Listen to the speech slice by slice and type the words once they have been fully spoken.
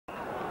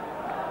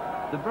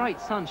The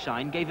bright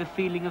sunshine gave a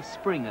feeling of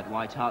spring at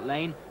White Hart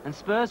Lane, and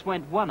Spurs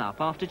went one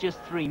up after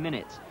just 3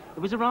 minutes.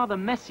 It was a rather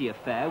messy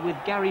affair, with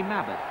Gary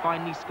Mabbutt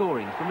finally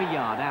scoring from a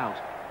yard out.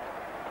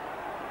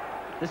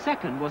 The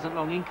second wasn't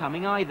long in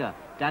coming either,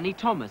 Danny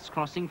Thomas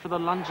crossing for the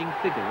lunging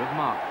figure of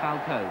Mark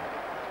Falco.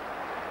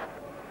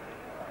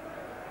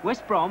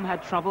 West Brom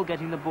had trouble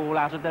getting the ball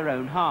out of their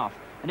own half,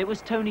 and it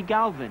was Tony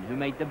Galvin who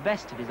made the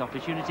best of his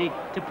opportunity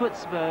to put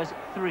Spurs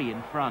 3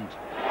 in front.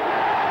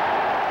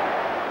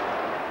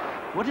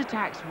 What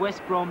attacks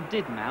West Brom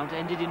did mount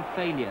ended in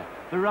failure,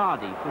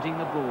 Berardi putting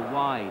the ball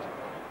wide.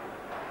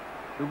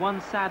 The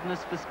one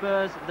sadness for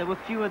Spurs, there were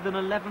fewer than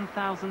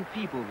 11,000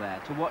 people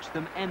there to watch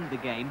them end the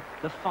game,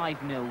 the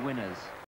 5-0 winners.